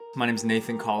My name is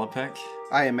Nathan Kolopek,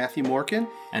 I am Matthew Morkin.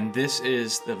 and this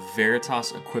is the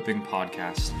Veritas Equipping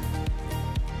Podcast.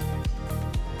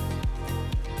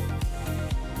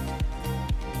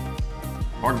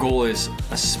 Our goal is,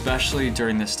 especially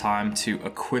during this time, to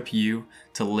equip you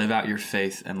to live out your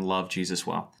faith and love Jesus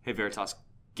well. Hey Veritas,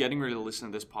 getting ready to listen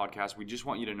to this podcast, we just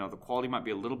want you to know the quality might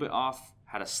be a little bit off,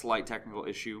 had a slight technical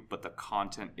issue, but the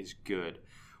content is good.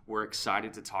 We're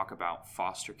excited to talk about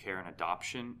foster care and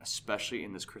adoption, especially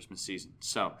in this Christmas season.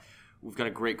 So we've got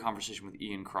a great conversation with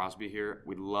Ian Crosby here.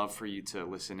 We'd love for you to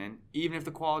listen in, even if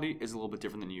the quality is a little bit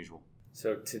different than usual.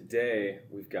 So today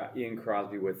we've got Ian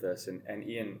Crosby with us. And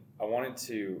Ian, I wanted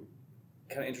to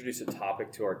kind of introduce a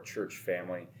topic to our church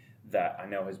family that I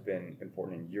know has been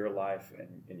important in your life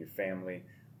and in your family.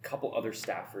 A couple other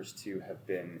staffers too have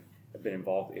been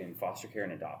involved in foster care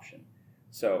and adoption.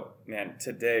 So, man,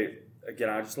 today, again,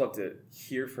 I'd just love to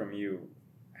hear from you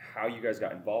how you guys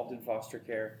got involved in foster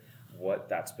care, what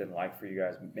that's been like for you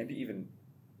guys, maybe even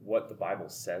what the Bible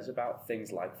says about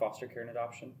things like foster care and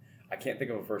adoption. I can't think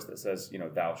of a verse that says,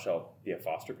 thou shalt be a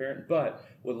foster parent, but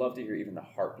would love to hear even the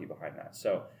heartbeat behind that.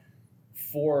 So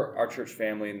for our church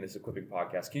family in this Equipping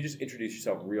Podcast, can you just introduce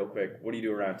yourself real quick? What do you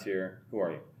do around here? Who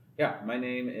are you? Yeah, my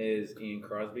name is Ian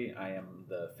Crosby. I am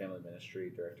the Family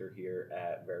Ministry Director here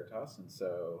at Veritas. And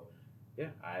so,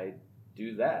 I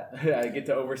do that. I get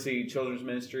to oversee children's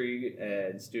ministry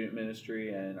and student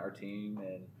ministry and our team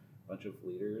and a bunch of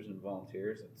leaders and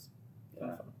volunteers. It's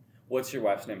fun. What's your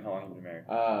wife's name? How long have you been married?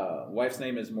 Wife's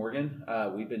name is Morgan.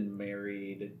 We've been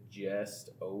married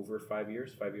just over 5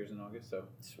 years. 5 years in August. So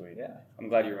sweet. Yeah, I'm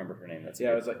glad you remember her name. That's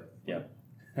I was like, yeah,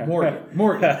 Morgan.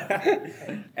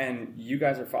 And you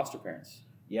guys are foster parents.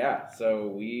 Yeah, so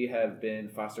we have been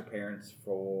foster parents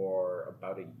for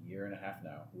about a year and a half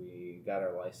now. We got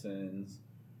our license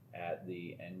at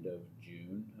the end of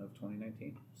June of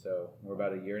 2019. So we're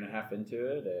about a year and a half into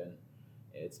it, and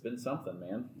it's been something,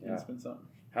 man. Yeah. It's been something.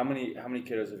 How many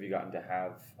kiddos have you gotten to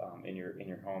have in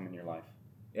your home, in your life?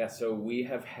 Yeah, so we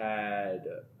have had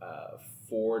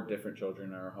 4 different children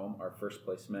in our home. Our first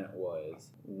placement was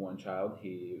one child.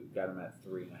 He got him at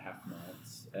 3.5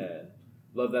 months, and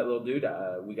love that little dude.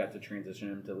 We got to transition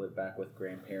him to live back with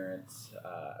grandparents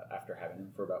after having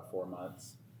him for about 4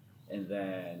 months. And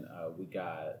then we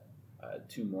got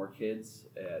 2 more kids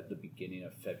at the beginning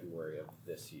of February of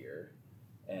this year,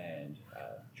 and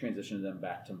transitioned them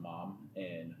back to mom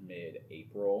in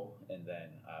mid-April. And then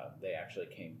they actually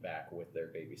came back with their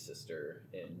baby sister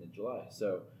in mid-July.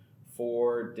 So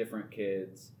 4 different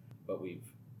kids, but we've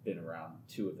been around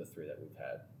 2 of the 3 that we've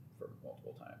had for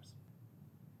multiple times.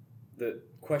 The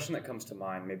question that comes to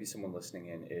mind, maybe someone listening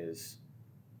in, is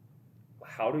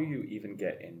how do you even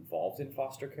get involved in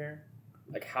foster care?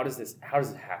 Like, how does it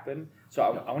happen? So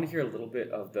I want to hear a little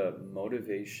bit of the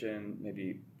motivation,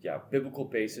 maybe, biblical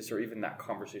basis, or even that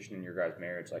conversation in your guys'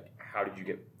 marriage. Like, how did you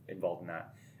get involved in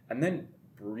that? And then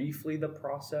briefly the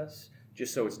process,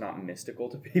 just so it's not mystical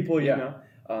to people, you know?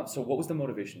 So what was the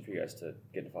motivation for you guys to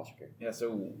get into foster care? Yeah,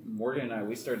 so Morgan and I,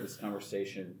 we started this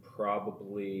conversation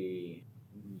probably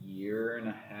year and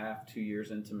a half, 2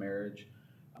 years into marriage.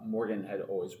 Morgan had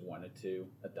always wanted to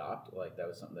adopt. Like, that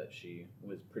was something that she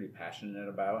was pretty passionate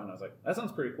about. And I was like, that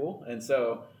sounds pretty cool. And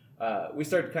so we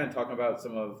started kind of talking about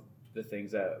some of the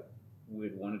things that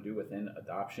we'd want to do within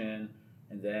adoption.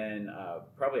 And then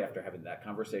probably after having that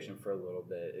conversation for a little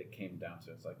bit, it came down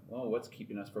to, it's like, well, what's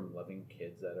keeping us from loving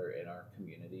kids that are in our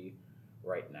community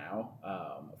right now?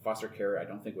 Foster care, I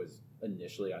don't think, was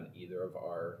initially on either of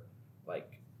our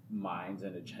minds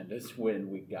and agendas when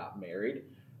we got married.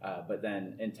 But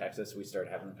then in Texas, we started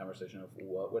having the conversation of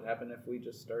what would happen if we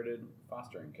just started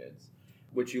fostering kids.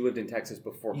 Which you lived in Texas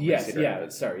before? Yes,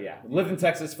 lived in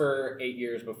Texas for 8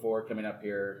 years before coming up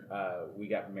here. We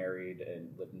got married and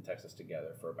lived in Texas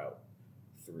together for about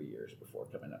 3 years before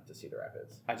coming up to Cedar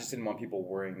Rapids. I just didn't want people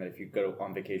worrying that if you go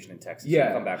on vacation in Texas, you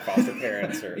come back foster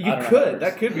parents. Or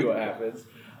That could be what happens.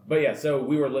 But yeah, so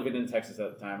we were living in Texas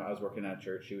at the time. I was working at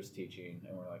church. She was teaching.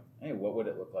 And we're like, hey, what would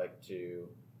it look like to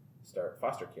start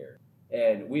foster care?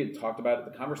 And we had talked about it.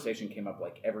 The conversation came up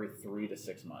every 3 to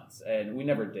 6 months. And we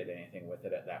never did anything with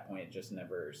it at that point. It just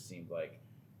never seemed like,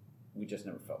 we just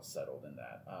never felt settled in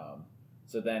that.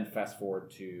 So then fast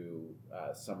forward to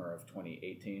summer of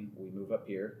 2018, we move up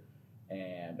here.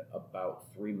 And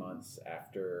about 3 months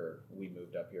after we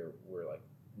moved up here,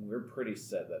 we're pretty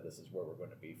set that this is where we're going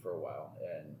to be for a while,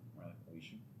 and we're like, we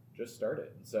should just start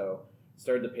it. And so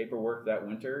started the paperwork that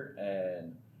winter,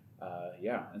 and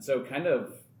and so kind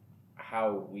of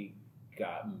how we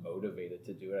got motivated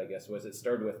to do it, I guess, was it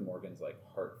started with Morgan's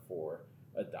heart for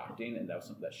adopting, and that was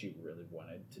something that she really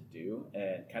wanted to do,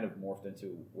 and kind of morphed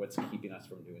into what's keeping us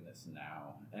from doing this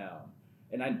now.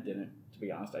 And to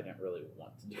be honest, I didn't really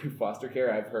want to do foster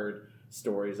care. I've heard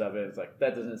stories of it. It's like,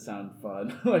 that doesn't sound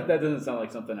fun. Like, that doesn't sound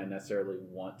like something I necessarily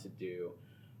want to do.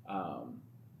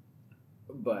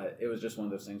 But it was just one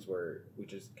of those things where we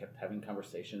just kept having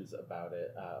conversations about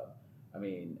it. I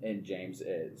mean, in James,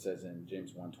 it says in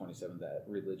James 1:27 that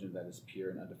religion that is pure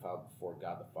and undefiled before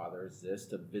God the Father is this,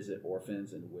 to visit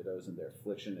orphans and widows in their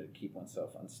affliction and to keep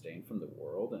oneself unstained from the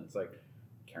world. And it's like,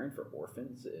 caring for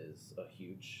orphans is a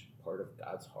huge part of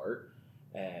God's heart.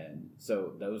 And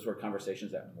so those were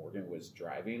conversations that Morgan was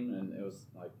driving, and it was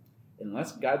like,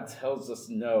 unless God tells us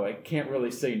no, I can't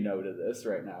really say no to this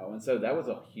right now. And so that was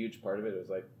a huge part of it. It was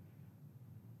like,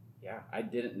 yeah, I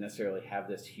didn't necessarily have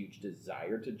this huge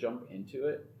desire to jump into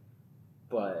it,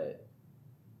 but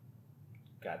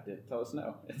God didn't tell us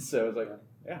no. And so it was like,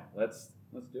 yeah, let's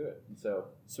do it. And so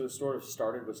it sort of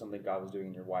started with something God was doing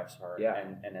in your wife's heart. Yeah.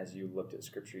 And as you looked at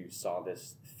Scripture, you saw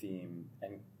this theme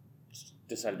and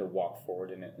decided to walk forward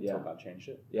in it until God changed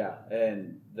it. Yeah,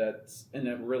 and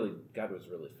God was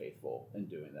really faithful in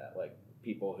doing that. Like,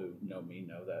 people who know me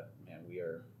know that, man, we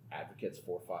are advocates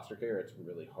for foster care. It's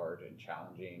really hard and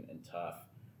challenging and tough,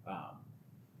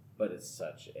 but it's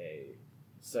such a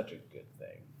good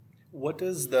thing. What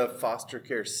does the foster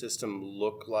care system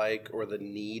look like, or the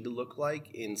need look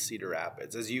like in Cedar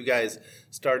Rapids? As you guys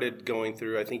started going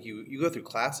through, I think you go through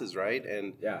classes, right?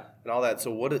 And all that.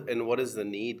 So what is the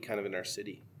need kind of in our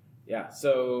city? Yeah,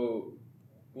 so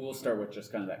we'll start with just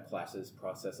kind of that classes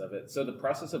process of it. So the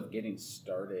process of getting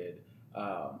started,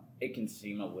 it can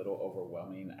seem a little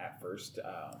overwhelming at first.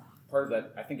 Part of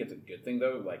that, I think it's a good thing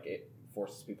though. Like, it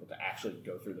forces people to actually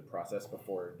go through the process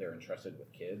before they're entrusted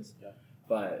with kids. Yeah.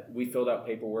 But we filled out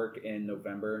paperwork in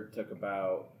November. It took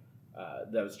about,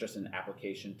 that was just an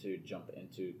application to jump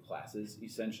into classes,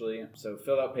 essentially. So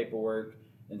filled out paperwork,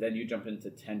 and then you jump into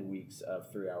 10 weeks of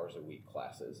 3 hours a week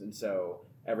classes. And so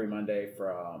every Monday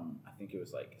from, I think it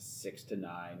was like 6 to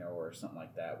 9 or something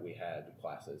like that, we had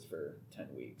classes for 10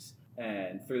 weeks.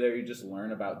 And through there, you just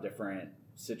learn about different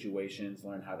situations,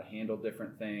 learn how to handle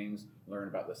different things, learn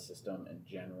about the system in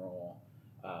general.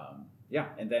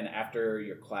 And then after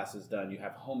your class is done, you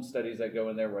have home studies that go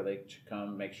in there where they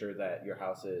come make sure that your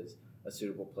house is a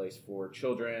suitable place for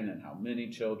children and how many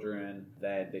children.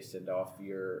 Then they send off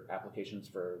your applications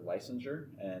for licensure,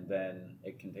 and then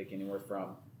it can take anywhere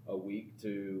from a week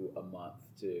to a month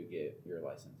to get your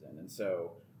license in. And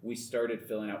so we started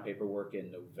filling out paperwork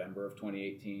in November of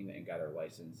 2018 and got our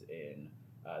license in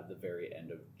the very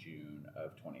end of June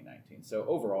of 2019. So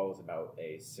overall, it was about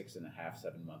a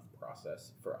 6.5-7 month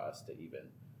process for us to even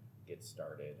get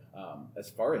started. As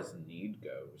far as need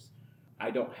goes,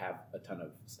 I don't have a ton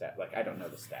of stats. Like, I don't know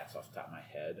the stats off the top of my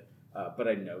head, but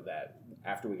I know that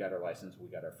after we got our license, we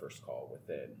got our first call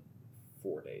within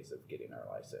 4 days of getting our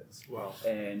license. Wow.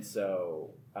 And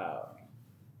so,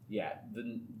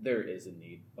 there is a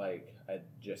need. Like, I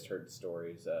just heard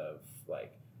stories of,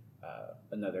 like,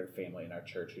 another family in our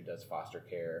church who does foster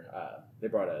care. They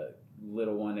brought a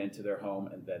little one into their home,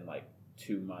 and then like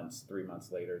 3 months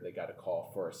later, they got a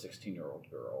call for a 16-year-old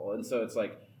girl. And so it's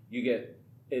like,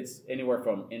 it's anywhere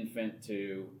from infant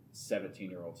to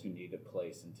 17-year-olds who need a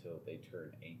place until they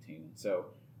turn 18. So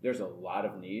there's a lot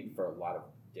of need for a lot of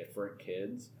different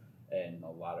kids and a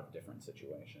lot of different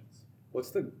situations.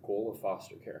 What's the goal of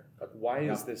foster care? Like, why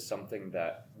is this something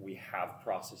that we have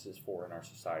processes for in our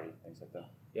society, things like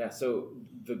that? Yeah, so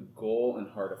the goal and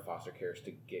heart of foster care is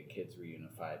to get kids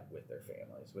reunified with their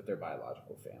families, with their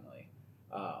biological family.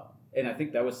 And I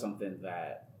think that was something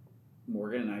that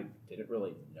Morgan and I didn't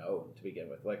really know to begin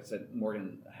with. Like I said,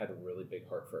 Morgan had a really big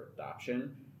heart for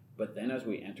adoption, but then as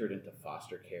we entered into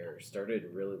foster care, started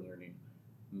really learning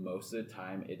most of the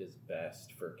time it is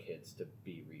best for kids to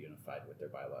be reunified with their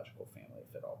biological family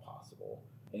if at all possible.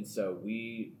 And so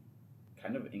we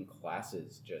kind of in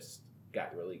classes just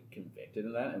got really convicted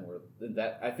in that, and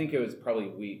I think it was probably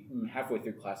we halfway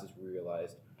through classes we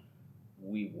realized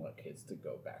we want kids to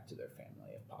go back to their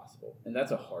family if possible. And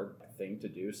that's a hard thing to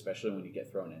do, especially when you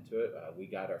get thrown into it. We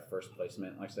got our first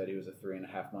placement. Like I said, he was a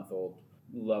 3.5-month-old.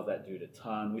 Love that dude a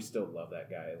ton. We still love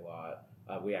that guy a lot.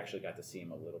 We actually got to see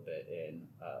him a little bit in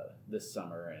this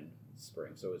summer and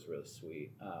spring, so it was really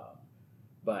sweet.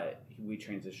 But we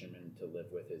transitioned him to live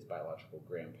with his biological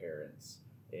grandparents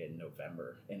in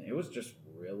November, and it was just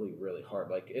really, really hard.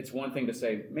 Like, it's one thing to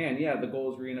say, man, yeah, the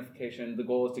goal is reunification, the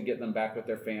goal is to get them back with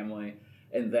their family,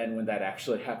 and then when that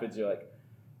actually happens, you're like,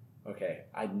 okay,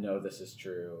 I know this is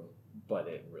true, but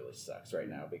it really sucks right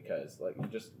now because, like, you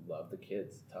just love the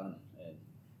kids a ton, and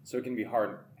So it can be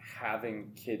hard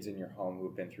having kids in your home who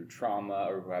have been through trauma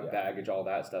or who have baggage, all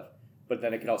that stuff. But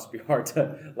then it can also be hard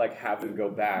to like have them go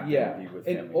back and be with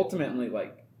family. And ultimately,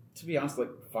 like, to be honest, like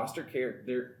foster care,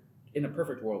 there in a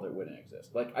perfect world it wouldn't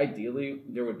exist. Like ideally,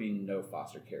 there would be no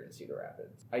foster care in Cedar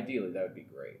Rapids. Ideally, that would be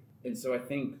great. And so I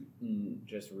think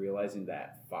just realizing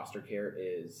that foster care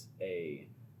is a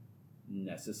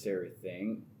necessary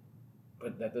thing,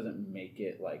 but that doesn't make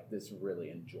it like this really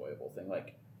enjoyable thing.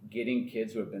 Like getting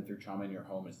kids who have been through trauma in your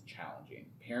home is challenging.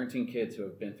 Parenting kids who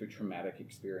have been through traumatic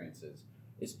experiences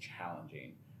is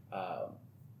challenging.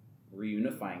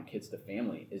 Reunifying kids to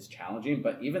family is challenging,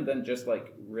 but even then, just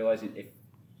like realizing if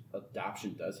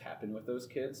adoption does happen with those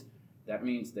kids, that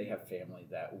means they have family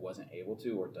that wasn't able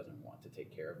to or doesn't want to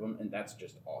take care of them, and that's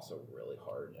just also really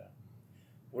hard. Yeah.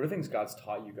 What are things God's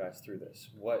taught you guys through this?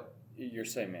 What you're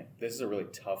saying, man, this is a really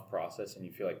tough process, and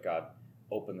you feel like God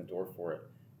opened the door for it.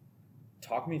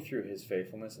 Talk me through His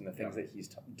faithfulness and the things that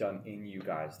He's done in you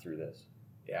guys through this.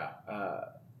 Yeah,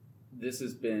 this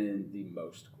has been the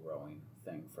most growing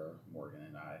thing for Morgan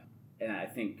and I, and I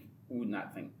think we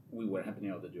wouldn't have been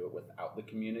able to do it without the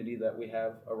community that we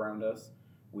have around us.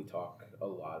 We talk a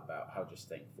lot about how just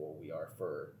thankful we are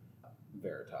for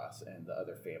Veritas and the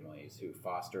other families who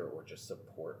foster or just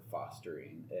support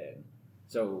fostering. And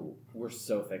so we're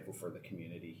so thankful for the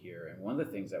community here. And one of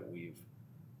the things that we've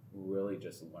really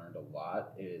just learned a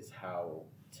lot is how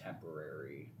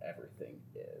temporary everything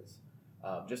is.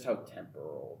 Just how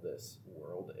temporal this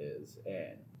world is.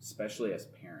 And especially as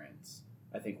parents,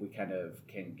 I think we kind of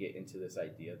can get into this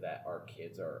idea that our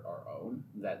kids are our own,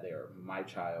 that they are my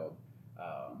child,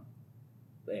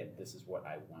 and this is what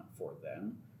I want for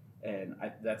them. And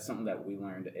that's something that we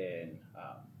learned in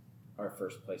our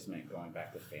first placement going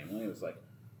back to family. It was like,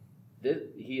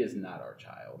 he is not our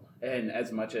child. And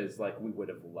as much as like we would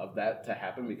have loved that to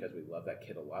happen because we love that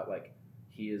kid a lot, like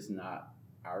he is not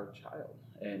our child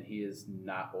and he is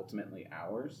not ultimately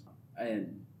ours.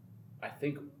 And I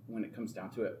think when it comes down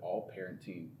to it, all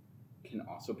parenting can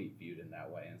also be viewed in that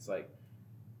way. And it's like,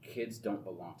 kids don't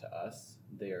belong to us.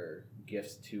 They're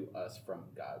gifts to us from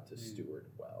God to steward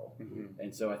well. Mm-hmm.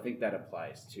 And so I think that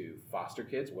applies to foster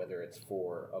kids, whether it's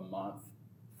for a month,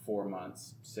 4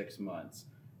 months, 6 months,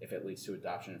 if it leads to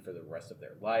adoption for the rest of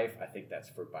their life. I think that's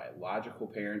for biological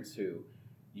parents who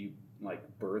you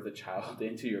like birth a child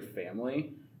into your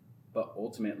family, but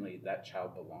ultimately that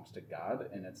child belongs to God.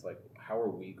 And it's like, how are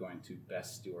we going to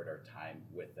best steward our time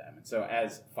with them? And so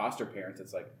as foster parents,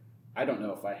 it's like, I don't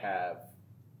know if I have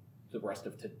the rest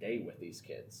of today with these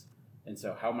kids. And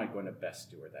so how am I going to best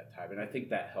steward that time? And I think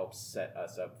that helps set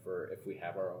us up for if we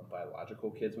have our own biological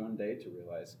kids one day to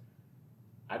realize,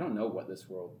 I don't know what this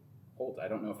world holds. I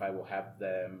don't know if I will have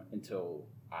them until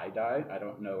I die. I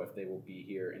don't know if they will be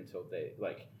here until they,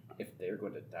 like, if they're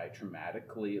going to die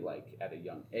traumatically, like at a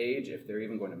young age, if they're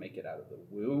even going to make it out of the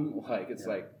womb. Like, it's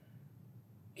like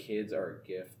kids are a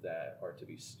gift that are to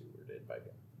be stewarded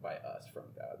by us from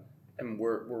God. And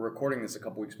we're recording this a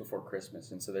couple weeks before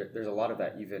Christmas, and so there's a lot of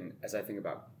that. Even as I think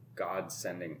about God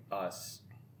sending us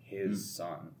His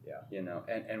Son, you know,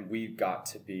 and we got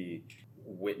to be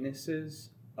witnesses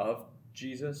of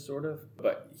Jesus, sort of.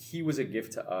 But He was a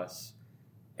gift to us,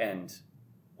 and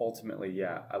ultimately,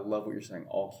 I love what you're saying.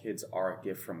 All kids are a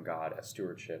gift from God as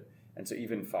stewardship, and so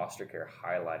even foster care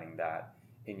highlighting that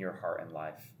in your heart and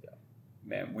life.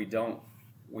 Man, we don't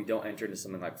enter into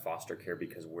something like foster care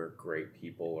because we're great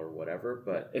people or whatever.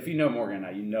 But if you know Morgan,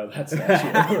 you know that's not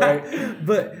true, right?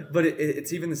 But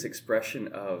it's even this expression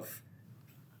of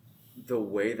the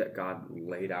way that God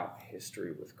laid out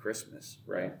history with Christmas,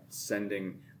 right?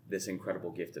 Sending this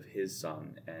incredible gift of His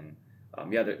Son, and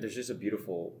there's just a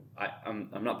beautiful. I'm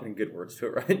not putting good words to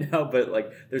it right now, but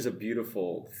like there's a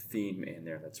beautiful theme in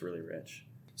there that's really rich.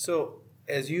 So,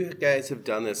 as you guys have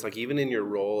done this, like even in your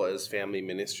role as family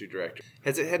ministry director,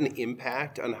 has it had an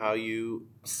impact on how you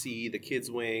see the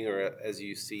kids wing or as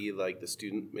you see like the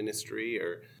student ministry?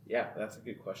 Or yeah, that's a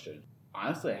good question.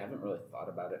 Honestly, I haven't really thought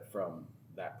about it from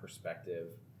that perspective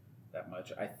that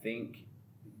much. I think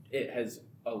it has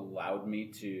allowed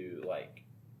me to like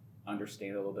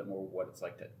understand a little bit more what it's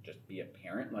like to just be a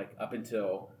parent. Like up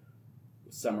until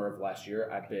summer of last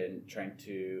year, I've been trying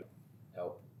to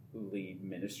help lead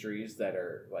ministries that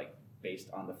are like based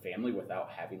on the family without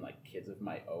having like kids of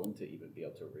my own to even be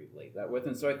able to relate that with.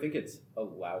 And so I think it's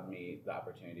allowed me the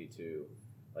opportunity to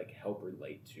like help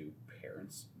relate to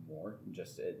parents more,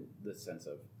 just in the sense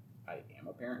of I am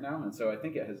a parent now. And so I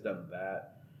think it has done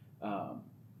that.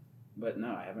 But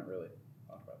no, I haven't really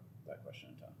thought about that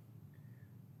question in time.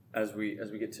 As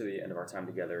we get to the end of our time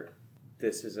together,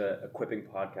 this is a equipping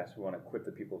podcast. We want to equip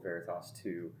the people of Veritas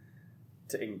to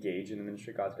to engage in the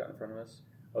ministry God's got in front of us,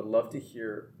 I'd love to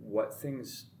hear what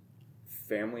things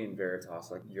family in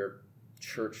Veritas, like your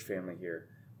church family here,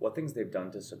 what things they've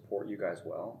done to support you guys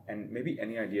well, and maybe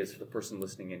any ideas for the person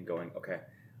listening in going, okay,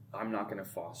 I'm not going to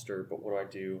foster, but what do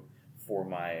I do for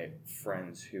my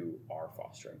friends who are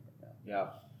fostering right now?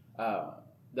 Yeah.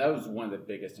 That was one of the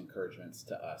biggest encouragements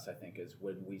to us, I think, is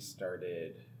when we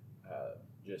started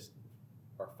just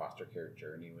our foster care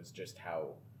journey, was just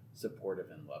how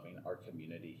supportive and loving our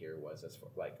community here was, as for,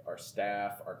 like, our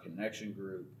staff, our connection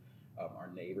group, our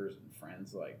neighbors and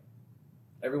friends. Like,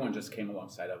 everyone just came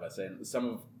alongside of us, and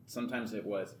sometimes it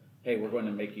was, hey, we're going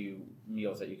to make you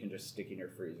meals that you can just stick in your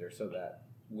freezer, so that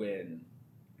when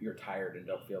you're tired and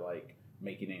don't feel like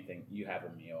making anything, you have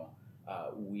a meal.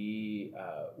 We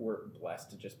were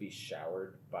blessed to just be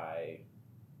showered by,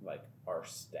 like, our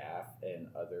staff and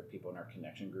other people in our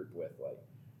connection group with, like,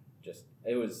 just,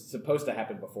 it was supposed to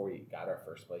happen before we got our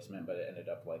first placement, but it ended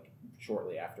up, like,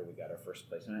 shortly after we got our first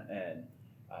placement, and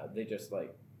they just,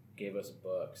 like, gave us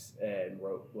books and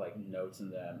wrote, like, notes in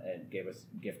them and gave us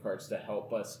gift cards to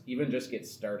help us even just get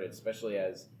started, especially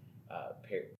as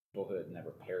people who had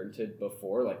never parented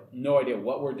before, like, no idea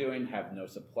what we're doing, have no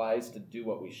supplies to do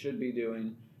what we should be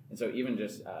doing. And so even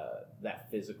just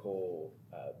that physical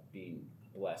being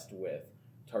blessed with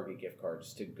Target gift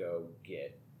cards to go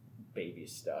get baby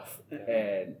stuff. Yeah.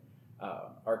 And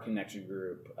our connection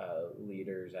group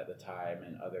leaders at the time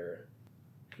and other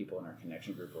people in our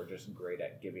connection group were just great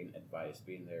at giving advice,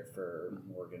 being there for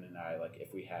Morgan and I. Like,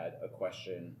 if we had a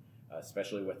question,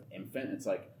 especially with infant, it's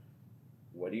like,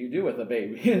 what do you do with a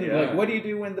baby? Yeah. Like, what do you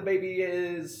do when the baby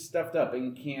is stuffed up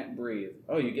and can't breathe?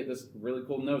 Oh, you get this really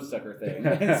cool nose sucker thing.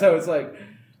 And so it's like,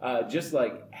 just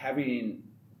like having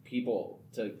people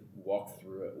to walk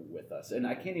through it with us. And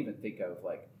I can't even think of,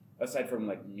 like, aside from,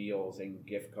 like, meals and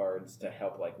gift cards to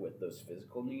help, like, with those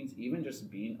physical needs, even just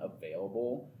being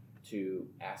available to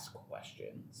ask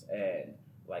questions and,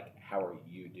 like, how are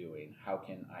you doing? How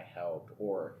can I help?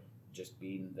 Or just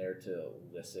being there to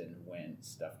listen when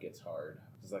stuff gets hard.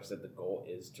 Because, like I said, the goal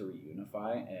is to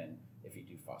reunify, and if you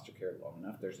do foster care long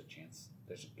enough, there's a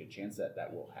good chance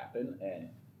that will happen, and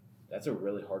that's a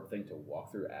really hard thing to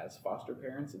walk through as foster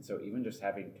parents. And so even just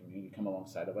having community come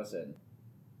alongside of us and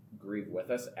grieve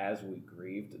with us as we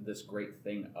grieved this great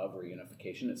thing of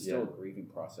reunification, it's still a grieving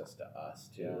process to us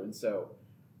too. Yeah. And so,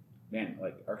 man,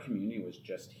 like, our community was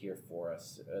just here for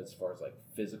us as far as, like,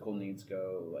 physical needs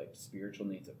go, like, spiritual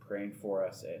needs of praying for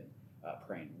us and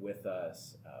praying with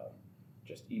us,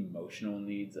 just emotional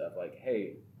needs of, like,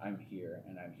 hey, I'm here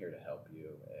and I'm here to help you.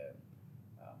 And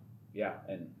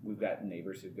and we've got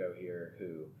neighbors who go here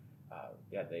who,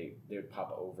 they would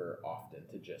pop over often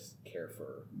to just care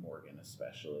for Morgan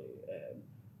especially. And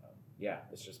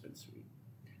it's just been sweet.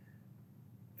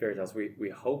 Veritas, we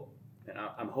hope, and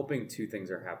I'm hoping two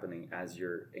things are happening as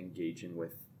you're engaging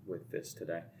with this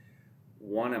today.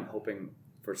 One, I'm hoping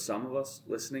for some of us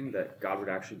listening that God would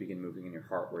actually begin moving in your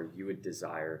heart where you would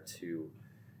desire to,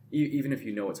 even if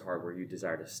you know it's hard, where you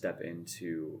desire to step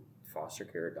into foster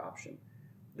care adoption.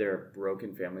 There are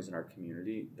broken families in our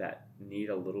community that need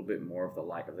a little bit more of the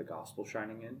light of the gospel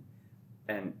shining in.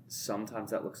 And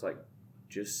sometimes that looks like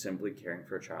just simply caring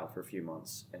for a child for a few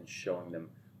months and showing them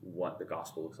what the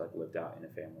gospel looks like lived out in a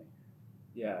family.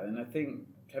 Yeah, and I think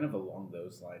kind of along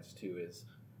those lines too is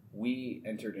we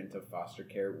entered into foster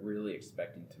care really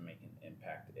expecting to make an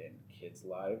impact in kids'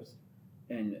 lives.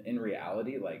 And in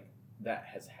reality, like, that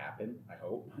has happened, I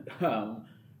hope.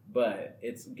 But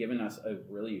it's given us a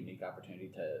really unique opportunity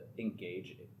to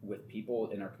engage with people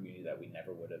in our community that we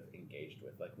never would have engaged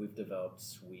with. Like, we've developed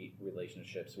sweet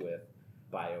relationships with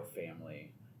bio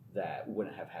family that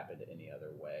wouldn't have happened any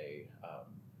other way.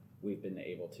 We've been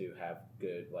able to have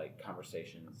good, like,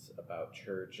 conversations about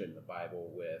church and the Bible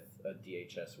with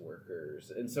DHS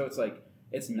workers. And so it's like,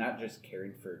 it's not just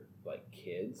caring for, like,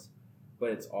 kids,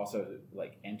 but it's also,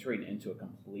 like, entering into a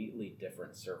completely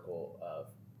different circle of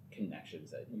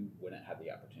connections that you wouldn't have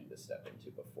the opportunity to step into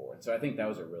before. And so I think that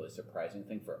was a really surprising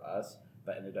thing for us,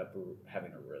 but ended up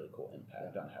having a really cool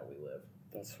impact on how we live.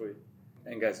 That's sweet.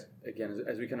 And guys, again,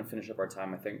 as we kind of finish up our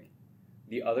time, I think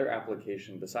the other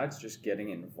application, besides just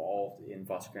getting involved in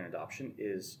foster care and adoption,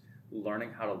 is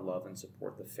learning how to love and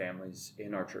support the families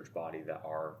in our church body that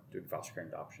are doing foster care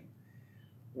and adoption.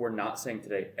 We're not saying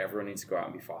today everyone needs to go out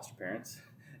and be foster parents.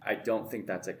 I don't think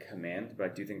that's a command, but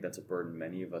I do think that's a burden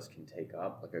many of us can take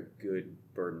up, like a good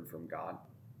burden from God.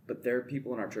 But there are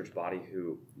people in our church body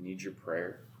who need your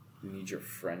prayer, need your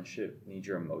friendship, need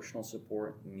your emotional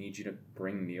support, need you to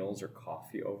bring meals or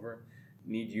coffee over,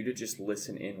 need you to just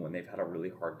listen in when they've had a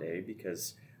really hard day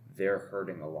because they're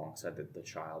hurting alongside the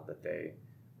child that they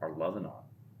are loving on,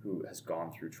 who has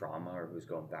gone through trauma or who's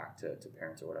going back to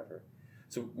parents or whatever.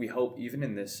 So we hope even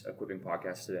in this equipping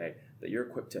podcast today that you're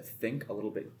equipped to think a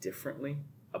little bit differently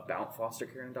about foster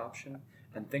care and adoption,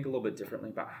 and think a little bit differently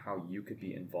about how you could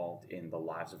be involved in the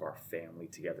lives of our family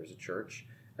together as a church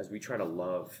as we try to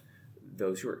love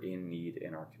those who are in need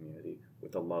in our community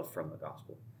with a love from the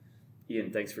gospel.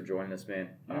 Ian, thanks for joining us, man.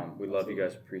 We love you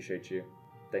guys. Appreciate you.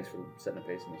 Thanks for setting the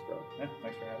pace in this, brother. Yeah,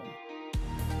 thanks for having me.